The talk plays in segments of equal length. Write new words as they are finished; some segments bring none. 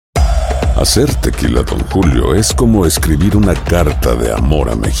Hacer tequila Don Julio es como escribir una carta de amor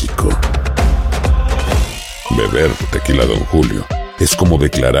a México. Beber tequila Don Julio es como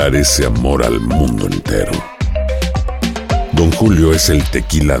declarar ese amor al mundo entero. Don Julio es el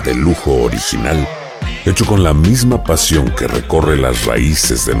tequila de lujo original, hecho con la misma pasión que recorre las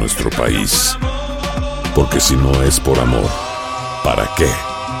raíces de nuestro país. Porque si no es por amor, ¿para qué?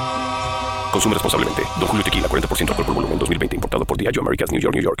 Consume responsablemente. Don Julio Tequila, 40% alcohol por volumen, 2020. Importado por Diageo Americas, New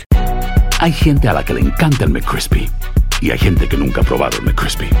York, New York. Hay gente a la que le encanta el McCrispy y hay gente que nunca ha probado el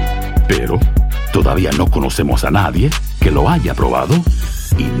McCrispy. Pero todavía no conocemos a nadie que lo haya probado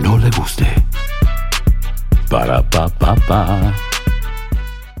y no le guste. Para pa pa pa.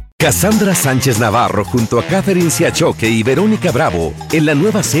 Cassandra Sánchez Navarro junto a Catherine Siachoque y Verónica Bravo en la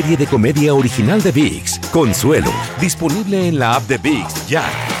nueva serie de comedia original de ViX, Consuelo, disponible en la app de ViX ya.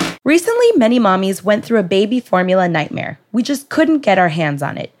 Recently, many mommies went through a baby formula nightmare. We just couldn't get our hands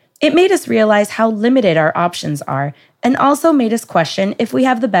on it. It made us realize how limited our options are, and also made us question if we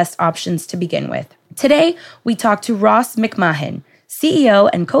have the best options to begin with. Today, we talk to Ross McMahon, CEO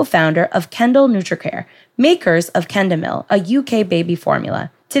and co-founder of Kendal Nutricare, makers of Kendamil, a UK baby formula.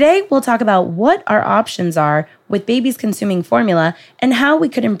 Today, we'll talk about what our options are with babies consuming formula and how we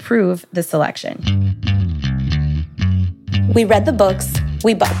could improve the selection. We read the books,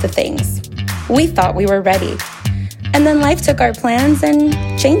 we bought the things. We thought we were ready. And then life took our plans and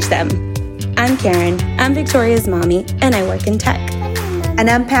changed them. I'm Karen, I'm Victoria's mommy, and I work in tech. And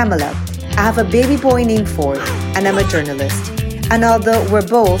I'm Pamela. I have a baby boy named Ford, and I'm a journalist. And although we're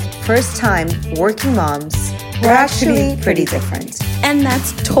both first-time working moms, we're actually pretty different. And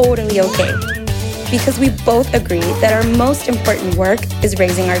that's totally okay. Because we both agree that our most important work is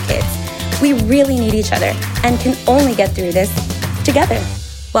raising our kids. We really need each other and can only get through this together.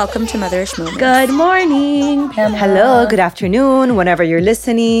 Welcome to Motherish Moments. Good morning, Pamela. Hello, good afternoon, whenever you're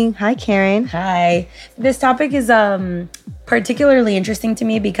listening. Hi, Karen. Hi. This topic is particularly interesting to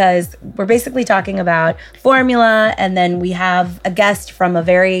me because we're basically talking about formula, and then we have a guest from a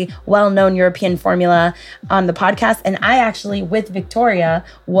very well-known European formula on the podcast. And I actually, with Victoria,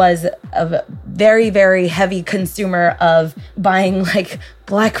 was a very, very heavy consumer of buying like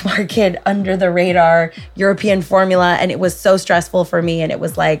black market under the radar European formula, and it was so stressful for me, and it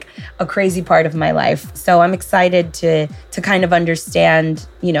was like a crazy part of my life. So I'm excited to kind of understand,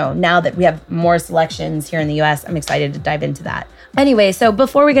 you know, now that we have more selections here in the US, I'm excited to dive into that. Anyway, so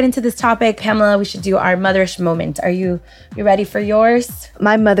before we get into this topic, Pamela, we should do our motherish moment. Are you ready for yours?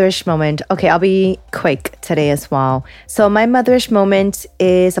 My motherish moment. Okay, I'll be quick today as well. So my motherish moment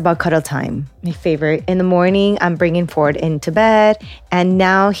is about cuddle time. My favorite. In the morning, I'm bringing Ford into bed, and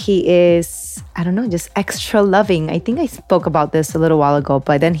now he is, I don't know, just extra loving. I think I spoke about this a little while ago,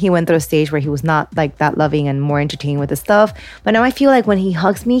 but then he went through a stage where he was not like that loving and more entertaining with the stuff. But now I feel like when he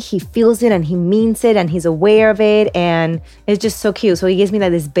hugs me, he feels it and he means it and he's aware of it, and it's just so cute. So he gives me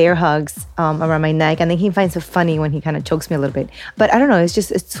like these bear hugs around my neck, and then he finds it funny when he kind of chokes me a little bit. But I don't know,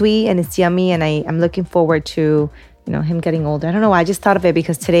 it's sweet and it's yummy, and I'm looking forward to, you know, him getting older. I don't know why. I just thought of it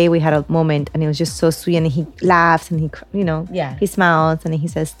because today we had a moment and it was just so sweet, and he laughs and he, you know, he smiles and he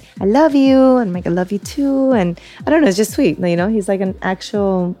says, I love you. And I'm like, I love you too. And I don't know, it's just sweet. You know, he's like an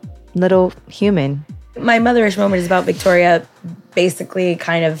actual little human. My motherish moment is about Victoria basically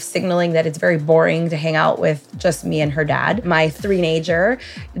kind of signaling that it's very boring to hang out with just me and her dad, my three-nager.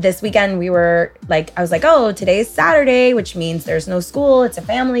 This weekend we were like, I was like, oh, today's Saturday, which means there's no school. It's a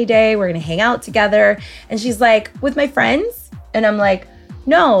family day. We're going to hang out together. And she's like, with my friends? And I'm like,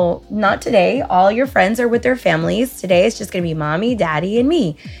 no, not today. All your friends are with their families. Today it's just going to be mommy, daddy, and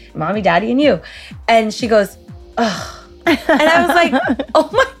me. Mommy, daddy, and you. And she goes, ugh. And I was like, oh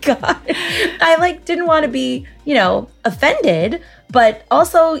my God. I like didn't want to be, you know, offended, but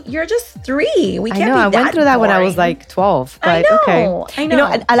also you're just 3. We can't be that I went through that boring. when I was like 12. But I know. Okay. You know,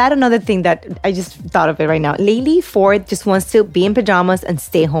 I'll add another thing that I just thought of it right now. Lately, Ford just wants to be in pajamas and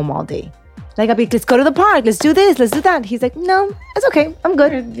stay home all day. Like, I'll be, let's go to the park. Let's do this. Let's do that. He's like, no, it's okay. I'm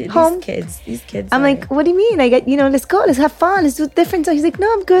good. These Home. These kids. I'm like, what do you mean? I get, you know, let's go. Let's have fun. Let's do different stuff. He's like,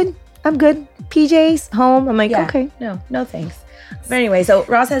 no, I'm good. PJs, home. I'm like, okay. No, thanks. But anyway, so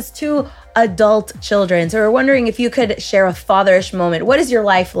Ross has 2 adult children. So we're wondering if you could share a fatherish moment. What is your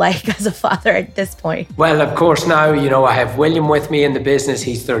life like as a father at this point? Well, of course, now, you know, I have William with me in the business.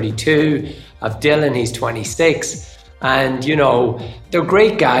 He's 32. I have Dylan. He's 26. And, you know, they're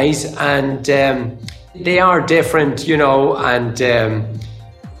great guys, and they are different, you know, and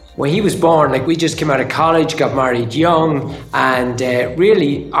when he was born, like, we just came out of college, got married young, and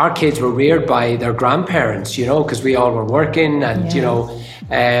really our kids were reared by their grandparents, you know, because we all were working, and you know,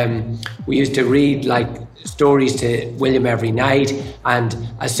 we used to read like stories to William every night, and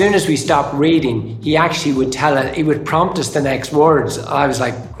as soon as we stopped reading, he actually would he would prompt us the next words. I was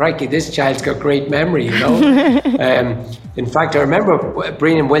like, crikey, this child's got great memory, you know. In fact, I remember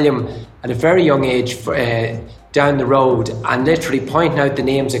bringing William at a very young age down the road and literally pointing out the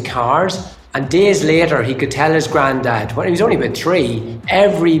names of cars. And days later, he could tell his granddad, when he was only about 3,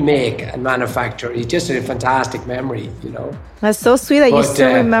 every make and manufacturer. He just had a fantastic memory, you know. That's so sweet that you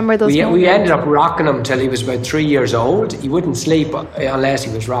still remember those moments. We ended up rocking him till he was about 3 years old. He wouldn't sleep unless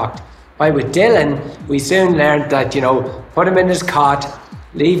he was rocked. While with Dylan, we soon learned that, you know, put him in his cot,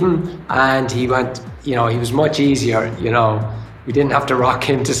 leave him, and he went, you know, he was much easier, you know. We didn't have to rock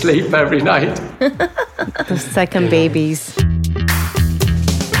him to sleep every night. The second babies.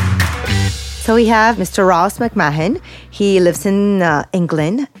 So we have Mr. Ross McMahon. He lives in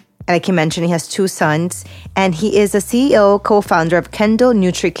England. Like you mentioned, he has 2 sons. And he is the CEO, co-founder of Kendal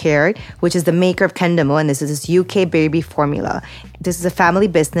Nutricare, which is the maker of Kendamil. And this is his UK baby formula. This is a family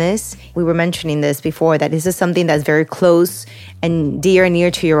business. We were mentioning this before, that this is something that's very close and dear and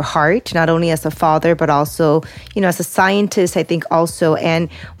near to your heart, not only as a father, but also, you know, as a scientist, I think also.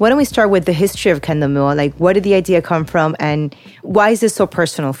 And why don't we start with the history of Kendamil? Like, where did the idea come from? And why is this so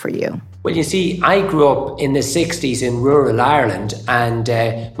personal for you? Well, you see, I grew up in the 60s in rural Ireland, and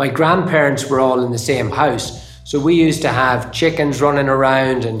my grandparents were all in the same house. So we used to have chickens running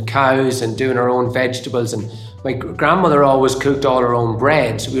around and cows and doing our own vegetables. And my grandmother always cooked all her own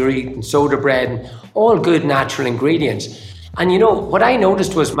bread. So we were eating soda bread and all good natural ingredients. And you know, what I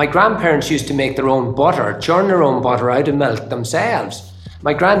noticed was my grandparents used to make their own butter, churn their own butter out of milk themselves.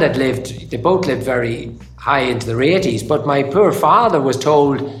 My granddad they both lived very high into their 80s, but my poor father was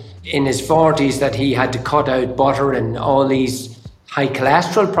told in his 40s that he had to cut out butter and all these high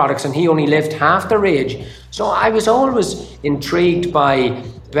cholesterol products, and he only lived half their age. So I was always intrigued by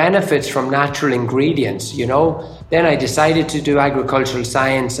benefits from natural ingredients, you know. Then I decided to do agricultural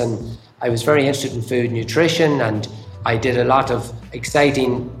science, and I was very interested in food nutrition, and I did a lot of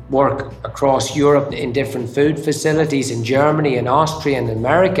exciting work across Europe in different food facilities in Germany and Austria and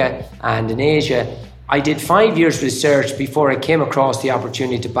America and in Asia. I did 5 years research before I came across the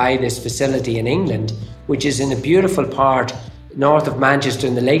opportunity to buy this facility in England, which is in a beautiful part north of Manchester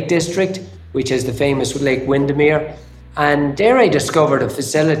in the Lake District, which is the famous Lake Windermere. And there I discovered a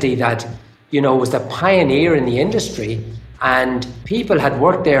facility that, you know, was the pioneer in the industry, and people had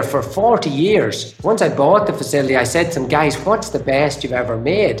worked there for 40 years. Once I bought the facility, I said to them, guys, what's the best you've ever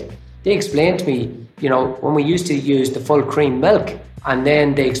made? They explained to me, you know, when we used to use the full cream milk. And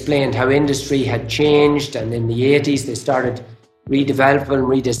then they explained how industry had changed, and in the 80s they started redeveloping,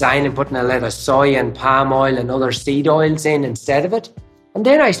 redesigning, putting a lot of soy and palm oil and other seed oils in instead of it. And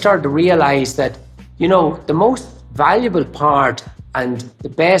then I started to realize that, you know, the most valuable part and the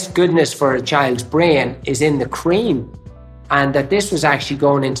best goodness for a child's brain is in the cream, and that this was actually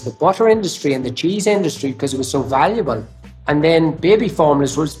going into the butter industry and the cheese industry because it was so valuable. And then baby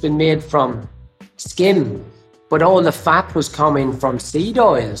formulas was been made from skim, but all the fat was coming from seed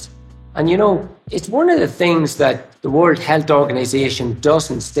oils. And you know, it's one of the things that the World Health Organization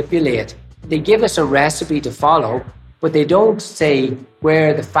doesn't stipulate. They give us a recipe to follow, but they don't say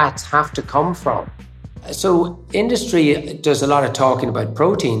where the fats have to come from. So industry does a lot of talking about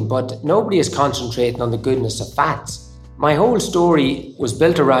protein, but nobody is concentrating on the goodness of fats. My whole story was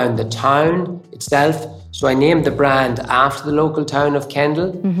built around the town itself. So I named the brand after the local town of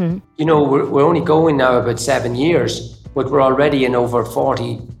Kendal. Mm-hmm. You know, we're only going now about 7 years, but we're already in over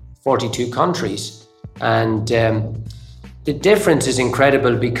 42 countries. And the difference is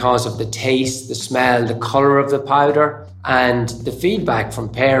incredible because of the taste, the smell, the colour of the powder, and the feedback from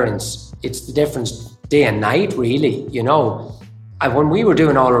parents. It's the difference day and night, really, you know. And when we were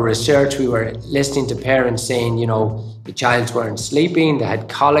doing all our research, we were listening to parents saying, you know, the childs weren't sleeping, they had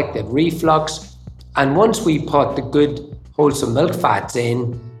colic, they had reflux. And once we put the good, wholesome milk fats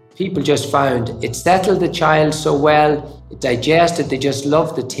in, people just found it settled the child so well, it digested, they just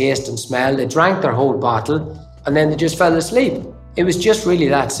loved the taste and smell, they drank their whole bottle, and then they just fell asleep. It was just really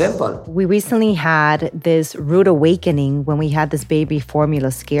that simple. We recently had this rude awakening when we had this baby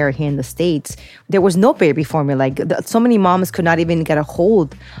formula scare here in the States. There was no baby formula. Like, so many moms could not even get a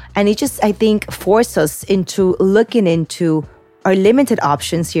hold. And it just, I think, forced us into looking into our limited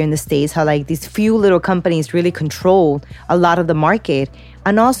options here in the States, how like these few little companies really control a lot of the market.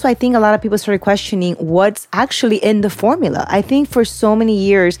 And also, I think a lot of people started questioning what's actually in the formula. I think for so many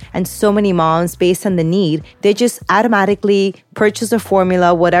years and so many moms, based on the need, they just automatically purchase a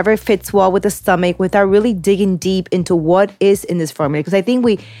formula, whatever fits well with the stomach, without really digging deep into what is in this formula. Because I think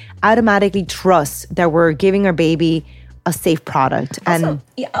we automatically trust that we're giving our baby a safe product.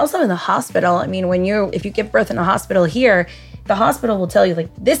 Also in the hospital, I mean, if you give birth in a hospital here, the hospital will tell you, like,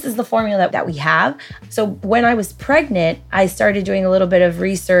 this is the formula that we have. So when I was pregnant, I started doing a little bit of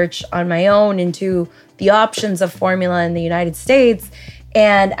research on my own into the options of formula in the United States.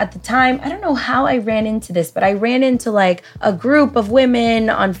 And at the time, I don't know how I ran into this, but I ran into like a group of women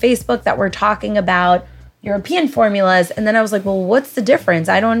on Facebook that were talking about European formulas. And then I was like, well, what's the difference?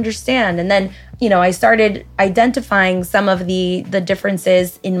 I don't understand. And then, I started identifying some of the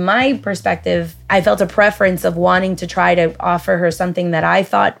differences. In my perspective, I felt a preference of wanting to try to offer her something that I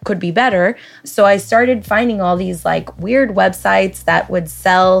thought could be better. So I started finding all these like weird websites that would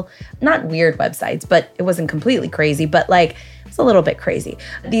sell, not weird websites, but it wasn't completely crazy, but like it's a little bit crazy.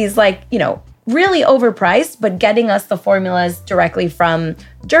 These like, really overpriced, but getting us the formulas directly from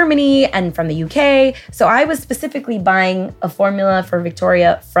Germany and from the UK. So I was specifically buying a formula for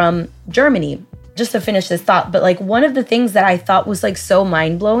Victoria from Germany. Just to finish this thought, but like one of the things that I thought was like so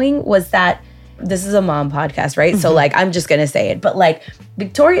mind-blowing was that this is a mom podcast, right? So like I'm just gonna say it, but like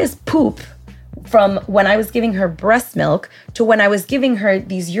Victoria's poop from when I was giving her breast milk to when I was giving her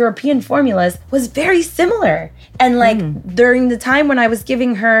these European formulas was very similar. And like during the time when I was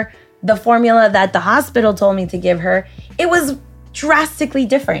giving her the formula that the hospital told me to give her, it was drastically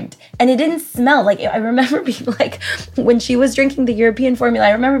different. And it didn't smell like, I remember being like, when she was drinking the European formula,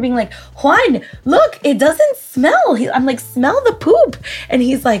 I remember being like, Juan, look, it doesn't smell. I'm like, smell the poop. And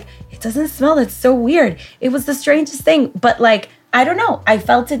he's like, it doesn't smell. That's so weird. It was the strangest thing. But like, I don't know. I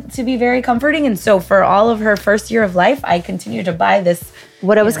felt it to be very comforting. And so for all of her first year of life, I continue to buy this.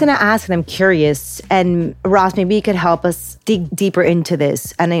 What I was going to ask, and I'm curious, and Ross, maybe you could help us dig deeper into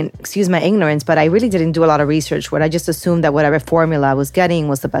this. And excuse my ignorance, but I really didn't do a lot of research where I just assumed that whatever formula I was getting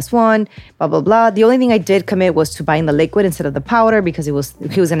was the best one, blah, blah, blah. The only thing I did commit was to buying the liquid instead of the powder because he was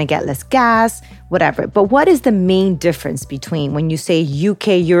going to get less gas, whatever. But what is the main difference between when you say UK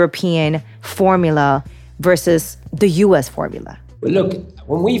European formula versus the US formula? Well, look,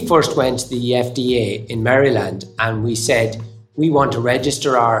 when we first went to the FDA in Maryland and we said, we want to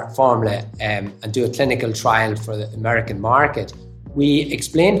register our formula and do a clinical trial for the American market, we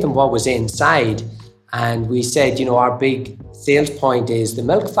explained to them what was inside. And we said, our big sales point is the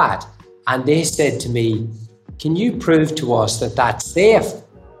milk fat. And they said to me, can you prove to us that that's safe,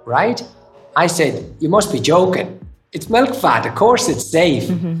 right? I said, you must be joking. It's milk fat. Of course it's safe.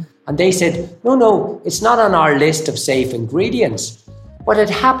 And they said, no, it's not on our list of safe ingredients. What had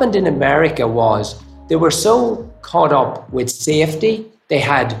happened in America was they were so caught up with safety. They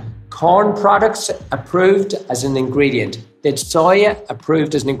had corn products approved as an ingredient. They had soya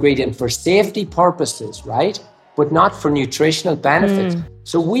approved as an ingredient for safety purposes, right? But not for nutritional benefits.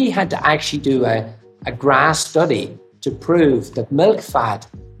 So we had to actually do a GRAS study to prove that milk fat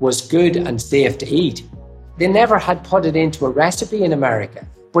was good and safe to eat. They never had put it into a recipe in America.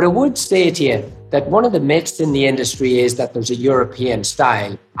 But I would say to you that one of the myths in the industry is that there's a European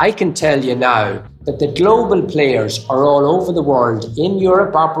style. I can tell you now that the global players are all over the world, in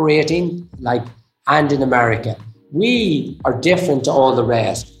Europe operating, and in America. We are different to all the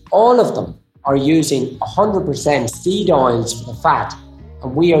rest. All of them are using 100% seed oils for the fat,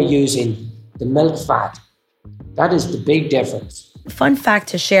 and we are using the milk fat. That is the big difference. Fun fact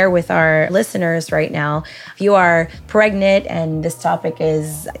to share with our listeners right now. If you are pregnant and this topic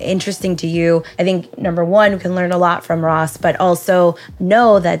is interesting to you, I think number one, we can learn a lot from Ross, but also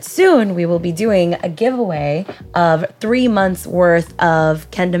know that soon we will be doing a giveaway of 3 months worth of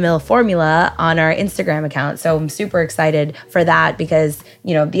Kendamil formula on our Instagram account. So I'm super excited for that because,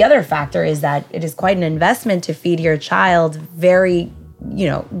 the other factor is that it is quite an investment to feed your child very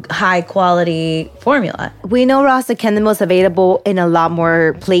high quality formula. We know, Ross, that Kendamil is available in a lot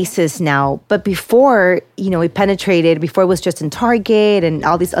more places now. But before, it penetrated, before it was just in Target and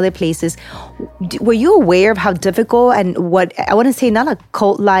all these other places, were you aware of how difficult and what, I want to say, not a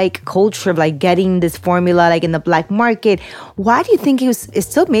cult-like culture of getting this formula in the black market? Why do you think it's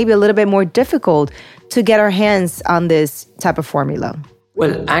still maybe a little bit more difficult to get our hands on this type of formula?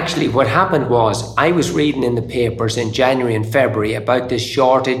 Well, actually, what happened was I was reading in the papers in January and February about this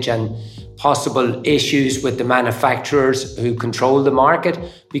shortage and possible issues with the manufacturers who control the market,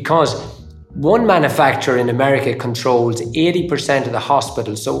 because one manufacturer in America controls 80% of the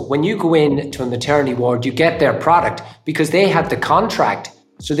hospital. So when you go in to a maternity ward, you get their product because they have the contract.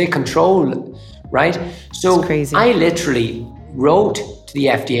 So they control, right? So I literally wrote to the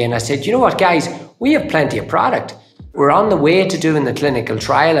FDA and I said, you know what, guys, we have plenty of product. We're on the way to doing the clinical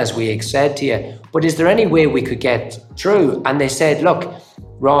trial, as we said to you, but is there any way we could get through? And they said, look,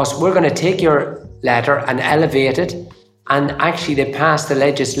 Ross, we're going to take your letter and elevate it And actually, they passed the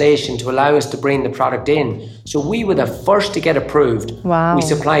legislation to allow us to bring the product in. So we were the first to get approved. Wow. We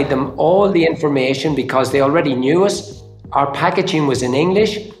supplied them all the information because they already knew us. Our packaging was in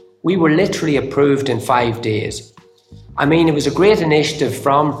English. We were literally approved in 5 days. I mean, it was a great initiative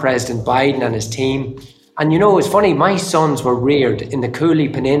from President Biden and his team. And you know, it's funny, my sons were reared in the Cooley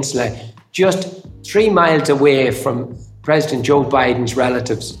Peninsula, just 3 miles away from President Joe Biden's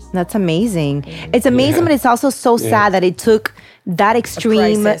relatives. That's amazing. It's amazing, but it's also so sad that it took that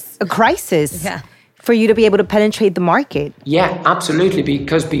extreme crisis for you to be able to penetrate the market. Yeah, absolutely.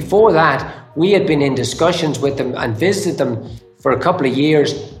 Because before that, we had been in discussions with them and visited them for a couple of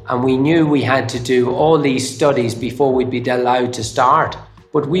years, and we knew we had to do all these studies before we'd be allowed to start.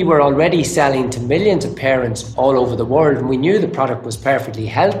 But we were already selling to millions of parents all over the world, and we knew the product was perfectly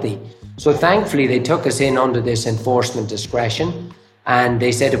healthy. So thankfully, they took us in under this enforcement discretion, and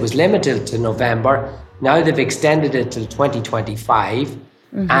they said it was limited to November. Now they've extended it till 2025,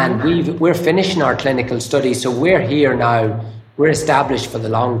 and we're finishing our clinical study. So we're here now. We're established for the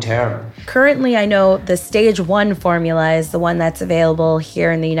long term. Currently, I know the stage 1 formula is the one that's available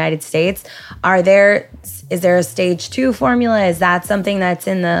here in the United States. Is there a stage 2 formula? Is that something that's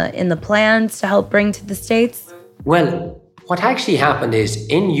in the plans to help bring to the States? Well, what actually happened is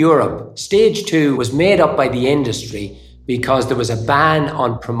in Europe, stage 2 was made up by the industry because there was a ban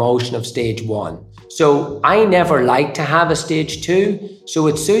on promotion of stage 1. So I never like to have a stage 2. So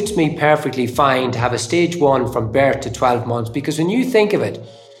it suits me perfectly fine to have a stage 1 from birth to 12 months. Because when you think of it,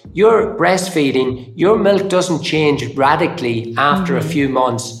 you're breastfeeding, your milk doesn't change radically after a few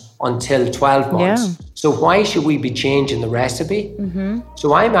months until 12 months. Yeah. So why should we be changing the recipe?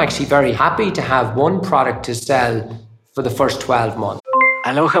 So I'm actually very happy to have one product to sell for the first 12 months.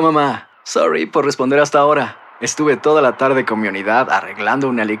 Aloha, mamá. Sorry por responder hasta ahora. Estuve toda la tarde con mi unidad arreglando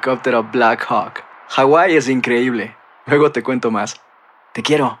un helicóptero Black Hawk. Hawái es increíble. Luego te cuento más. Te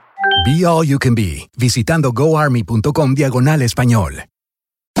quiero. Be All You Can Be, visitando goarmy.com/español.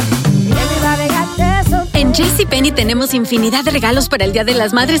 En JCPenney tenemos infinidad de regalos para el Día de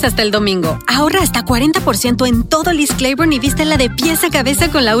las Madres hasta el domingo. Ahorra hasta 40% en todo Liz Claiborne y vístela de pies a cabeza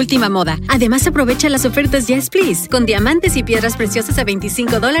con la última moda. Además, aprovecha las ofertas Yes Please, con diamantes y piedras preciosas a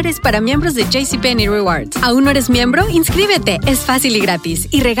 $25 para miembros de JCPenney Rewards. ¿Aún no eres miembro? ¡Inscríbete! Es fácil y gratis.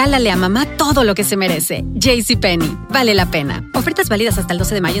 Y regálale a mamá todo lo que se merece. JCPenney. Vale la pena. Ofertas válidas hasta el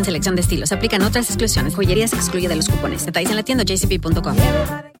 12 de mayo en selección de estilos. Aplican otras exclusiones. Joyería se excluye de los cupones. Detalles en la tienda jcp.com.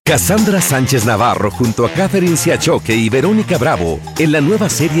 Cassandra Sánchez Navarro junto a Catherine Siachoque y Verónica Bravo en la nueva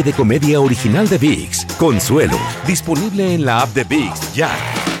serie de comedia original de ViX, Consuelo, disponible en la app de ViX ya.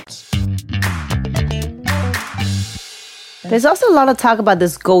 There's also a lot of talk about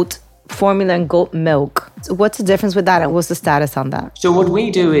this goat formula and goat milk. So what's the difference with that and what's the status on that? So what we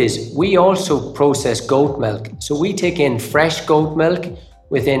do is we also process goat milk. So we take in fresh goat milk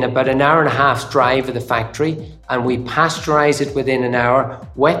within about an hour and a half's drive of the factory, and we pasteurize it within an hour,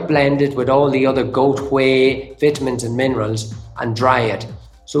 wet blend it with all the other goat whey, vitamins and minerals, and dry it.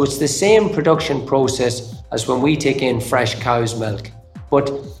 So it's the same production process as when we take in fresh cow's milk. But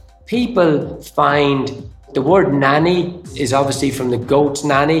people find the word nanny is obviously from the goat's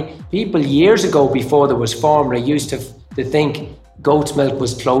nanny. People years ago, before there was formula, used to think goat's milk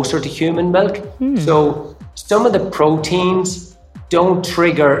was closer to human milk. So some of the proteins don't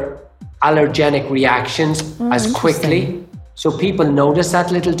trigger allergenic reactions as quickly. So people notice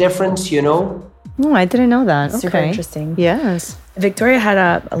that little difference, you know? Oh, I didn't know that. Super interesting. Yes. Victoria had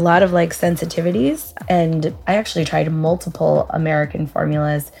a lot of sensitivities, and I actually tried multiple American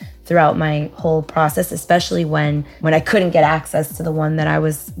formulas throughout my whole process, especially when I couldn't get access to the one that I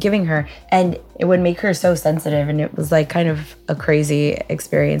was giving her, and it would make her so sensitive, and it was kind of a crazy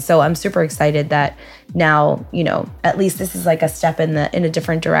experience. So I'm super excited that now, at least this is a step in a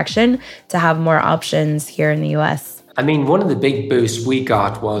different direction to have more options here in the US. I mean, one of the big boosts we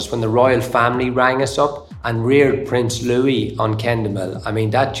got was when the royal family rang us up and reared Prince Louis on Kendamil. I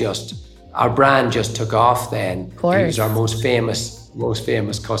mean, our brand just took off then. Of course. He was our most famous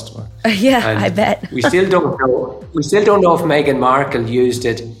customer. Yeah, and I bet. We still don't know if Meghan Markle used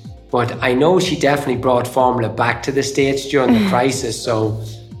it, but I know she definitely brought formula back to the States during the crisis. So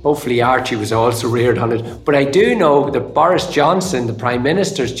hopefully Archie was also reared on it. But I do know that Boris Johnson, the Prime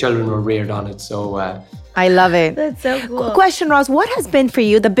Minister's children, were reared on it. So I love it. That's so cool. Question, Ross, what has been for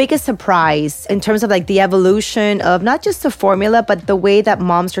you the biggest surprise in terms of the evolution of not just the formula, but the way that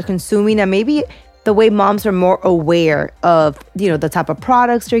moms are consuming and maybe the way moms are more aware of, the type of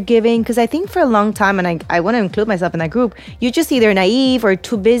products they're giving. Because I think for a long time, and I want to include myself in that group, you're just either naive or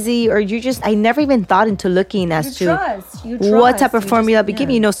too busy, or I never even thought into looking as to what type of formula be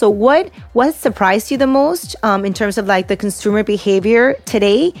giving. So what surprised you the most in terms of like the consumer behavior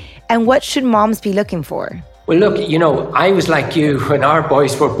today, and what should moms be looking for? Well, look, I was like you when our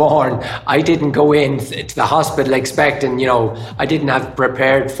boys were born. I didn't go in to the hospital expecting, I didn't have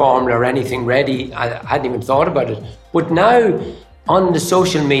prepared formula or anything ready. I hadn't even thought about it. But now on the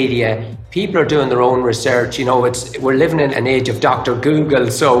social media, people are doing their own research. We're living in an age of Dr. Google.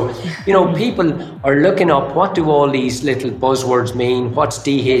 So, people are looking up what do all these little buzzwords mean? What's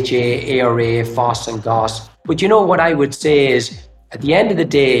DHA, ARA, FOS and GOS? But what I would say is at the end of the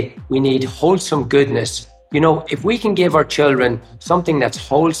day, we need wholesome goodness. If we can give our children something that's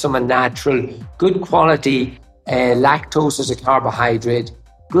wholesome and natural, good quality lactose as a carbohydrate,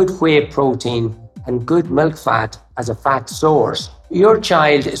 good whey protein, and good milk fat as a fat source, your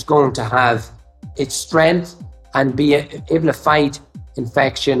child is going to have its strength and be able to fight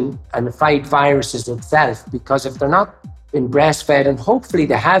infection and fight viruses itself. Because if they're not been breastfed, and hopefully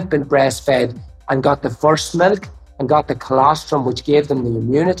they have been breastfed and got the first milk and got the colostrum, which gave them the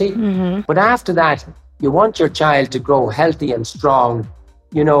immunity. But after that, you want your child to grow healthy and strong,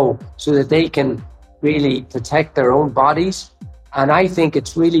 so that they can really protect their own bodies. And I think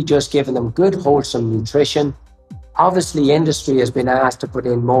it's really just giving them good, wholesome nutrition. Obviously, industry has been asked to put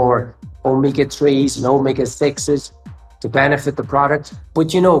in more omega-3s and omega-6s to benefit the product.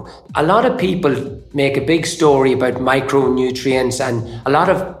 But, a lot of people make a big story about micronutrients, and a lot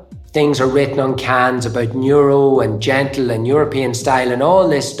of things are written on cans about neuro and gentle and European style and all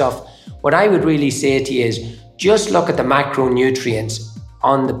this stuff. What I would really say to you is just look at the macronutrients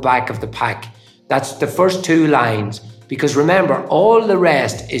on the back of the pack. That's the first two lines. Because remember, all the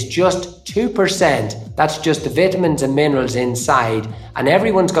rest is just 2%. That's just the vitamins and minerals inside. And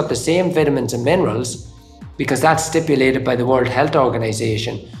everyone's got the same vitamins and minerals because that's stipulated by the World Health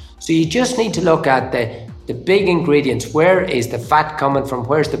Organization. So you just need to look at the big ingredients. Where is the fat coming from?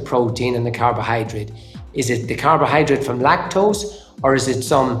 Where's the protein and the carbohydrate? Is it the carbohydrate from lactose, or is it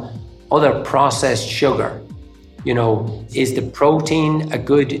some other processed sugar? Is the protein a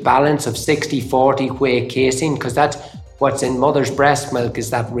good balance of 60-40 whey casein? Because that's what's in mother's breast milk, is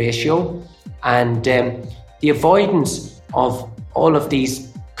that ratio. And the avoidance of all of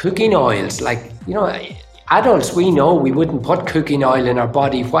these cooking oils, like, adults, we know we wouldn't put cooking oil in our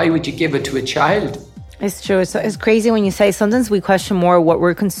body. Why would you give it to a child? It's true. So it's crazy when you say sometimes we question more what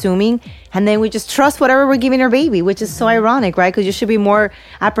we're consuming, and then we just trust whatever we're giving our baby, which is so ironic, right? Because you should be more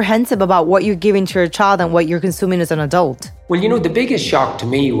apprehensive about what you're giving to your child than what you're consuming as an adult. Well, the biggest shock to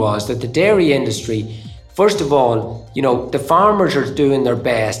me was that the dairy industry, first of all, the farmers are doing their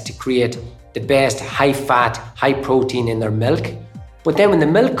best to create the best high fat, high protein in their milk. But then when the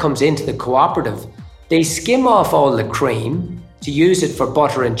milk comes into the cooperative, they skim off all the cream to use it for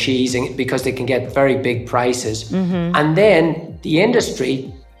butter and cheese, because they can get very big prices. And then the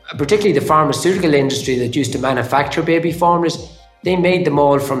industry, particularly the pharmaceutical industry that used to manufacture baby formulas, they made them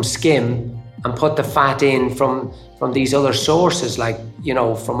all from skim and put the fat in from these other sources, like,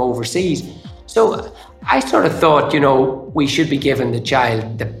 from overseas. So I sort of thought, we should be giving the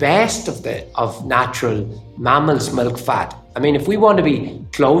child the best of natural mammal's milk fat. I mean, if we want to be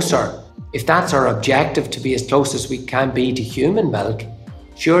closer, if that's our objective, to be as close as we can be to human milk,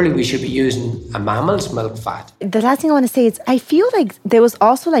 surely we should be using a mammal's milk fat. The last thing I want to say is I feel like there was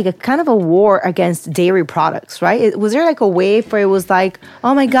also like a kind of a war against dairy products, right? Was there like a wave where it was like,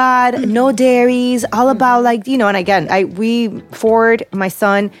 oh my God, no dairies, all about like, and again, Ford, my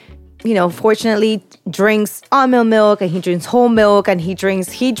son, fortunately drinks almond milk, and he drinks whole milk, and he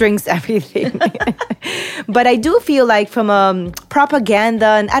drinks everything. But I do feel like from propaganda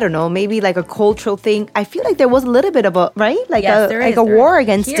and I don't know, maybe like a cultural thing, I feel like there was a little bit of a, right? Like a war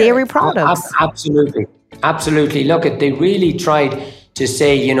against dairy products. Absolutely. Look, they really tried to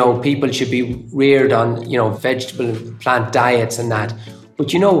say, people should be reared on, vegetable and plant diets and that.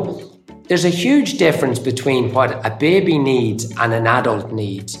 But, there's a huge difference between what a baby needs and an adult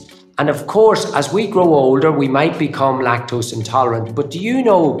needs. And of course, as we grow older, we might become lactose intolerant. But do you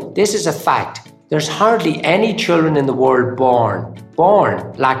know, this is a fact. There's hardly any children in the world born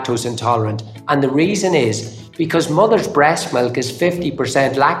lactose intolerant. And the reason is because mother's breast milk is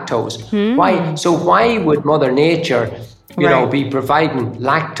 50% lactose. Why would Mother Nature, be providing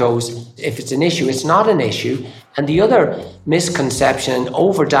lactose if it's an issue? It's not an issue. And the other misconception and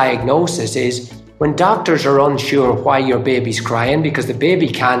overdiagnosis is when doctors are unsure why your baby's crying because the baby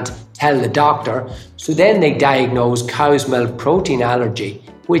can't tell the doctor, so then they diagnose cow's milk protein allergy,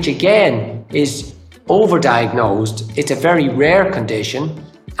 which again is overdiagnosed. It's a very rare condition,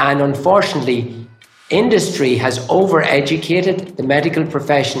 and unfortunately, industry has overeducated the medical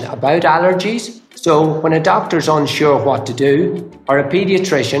profession about allergies. So when a doctor's unsure what to do, or a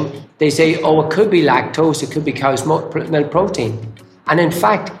pediatrician, they say, oh, it could be lactose, it could be cow's milk protein. And in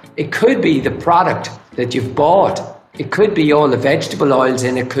fact, it could be the product that you've bought. It could be all the vegetable oils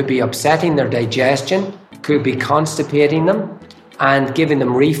in it, could be upsetting their digestion, could be constipating them and giving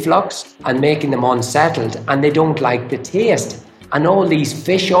them reflux and making them unsettled, and they don't like the taste. And all these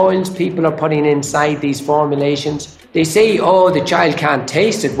fish oils people are putting inside these formulations, they say, oh, the child can't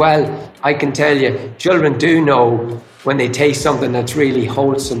taste it. Well, I can tell you, children do know when they taste something that's really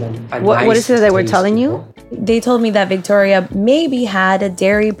wholesome and nice. What is it that we're telling you? They told me that Victoria maybe had a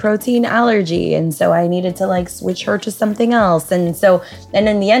dairy protein allergy, and so I needed to like switch her to something else. And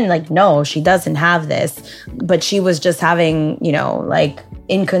in the end, like, no, she doesn't have this, but she was just having, like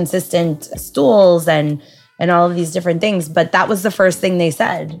inconsistent stools and all of these different things. But that was the first thing they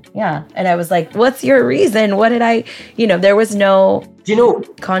said. Yeah. And I was like, what's your reason? What did I, there was no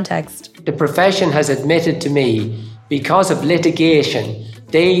context. The profession has admitted to me, because of litigation,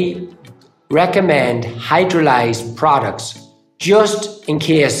 they recommend hydrolyzed products just in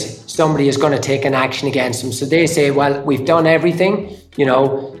case somebody is going to take an action against them. So they say, well, we've done everything.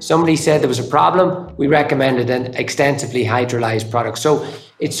 Somebody said there was a problem. We recommended an extensively hydrolyzed product. So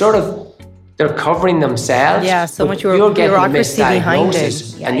it's sort of, they're covering themselves. Yeah, so much you're getting a bureaucracy behind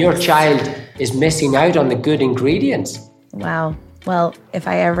it. And your child is missing out on the good ingredients. Wow. Well, if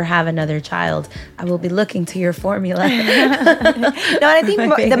I ever have another child, I will be looking to your formula. No, and I think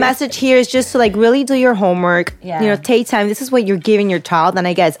the message here is just to like really do your homework. Yeah. Take time. This is what you're giving your child. And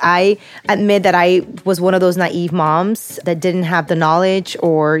I guess I admit that I was one of those naive moms that didn't have the knowledge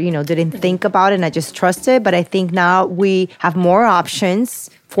or, didn't think about it, and I just trusted. But I think now we have more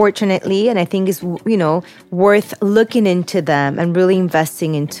options, fortunately, and I think it's, worth looking into them and really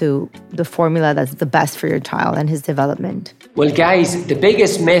investing into the formula that's the best for your child and his development. Well, guys, the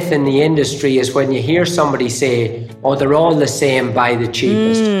biggest myth in the industry is when you hear somebody say, oh, they're all the same, buy the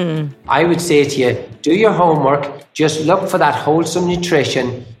cheapest. I would say to you, do your homework, just look for that wholesome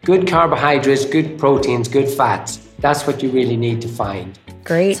nutrition, good carbohydrates, good proteins, good fats. That's what you really need to find.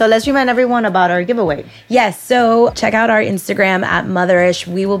 Great. So let's remind everyone about our giveaway. Yes. So check out our Instagram at Motherish.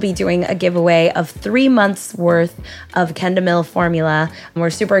 We will be doing a giveaway of 3 months worth of Kendamil formula. And we're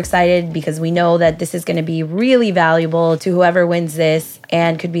super excited because we know that this is going to be really valuable to whoever wins this,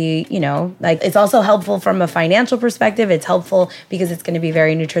 and could be, it's also helpful from a financial perspective. It's helpful because it's going to be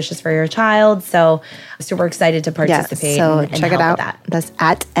very nutritious for your child. So super excited to participate. So and check it out. That's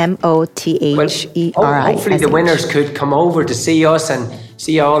at MOTHERI. Well, hopefully the winners could come over to see us and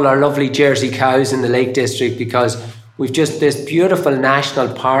see all our lovely Jersey cows in the Lake District, because we've just this beautiful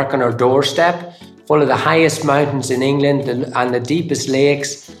national park on our doorstep, full of the highest mountains in England and the deepest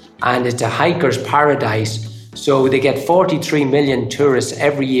lakes, and it's a hiker's paradise. So they get 43 million tourists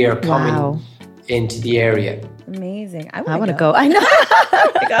every year coming into the area. Amazing. I want to go. I know.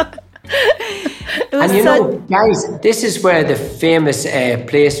 And guys, this is where the famous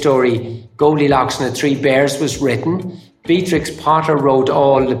play story Goldilocks and the Three Bears was written. Beatrix Potter wrote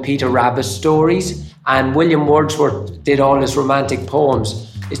all the Peter Rabbit stories, and William Wordsworth did all his romantic poems.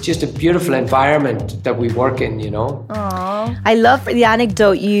 It's just a beautiful environment that we work in, Aww. I love the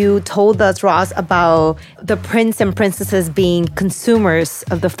anecdote you told us, Ross, about the prince and princesses being consumers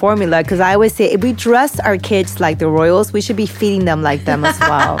of the formula. Because I always say, if we dress our kids like the royals, we should be feeding them like them as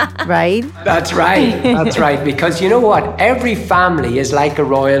well, right? That's right. That's right. Because you know what? Every family is like a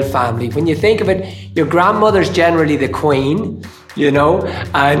royal family. When you think of it, your grandmother's generally the queen,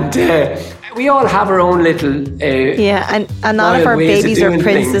 and we all have our own little and none of our babies are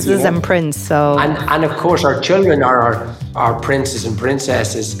princesses and prince. So and of course our children are our princes and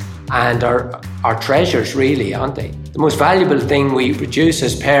princesses and our treasures, really, aren't they? The most valuable thing we produce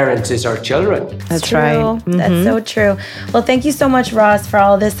as parents is our children. That's true. Right. Mm-hmm. That's so true. Well, thank you so much, Ross, for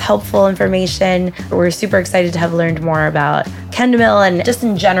all this helpful information. We're super excited to have learned more about Kendamil and just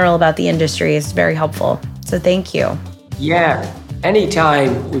in general about the industry. It's very helpful. So thank you. Yeah,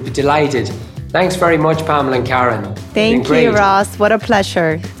 anytime. We'd be delighted. Thanks very much, Pamela and Karen. Thank you, Ross. What a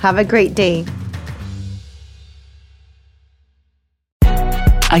pleasure. Have a great day.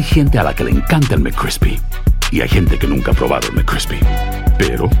 Hay gente a la que le encanta el McCrispy y hay gente que nunca ha probado el McCrispy.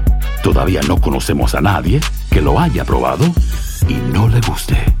 Pero todavía no conocemos a nadie que lo haya probado y no le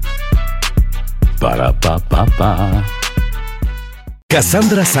guste. Para pa pa pa.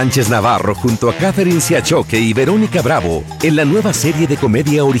 Cassandra Sánchez Navarro junto a Catherine Siachoque y Verónica Bravo en la nueva serie de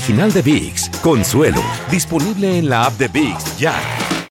comedia original de ViX, Consuelo, disponible en la app de ViX ya.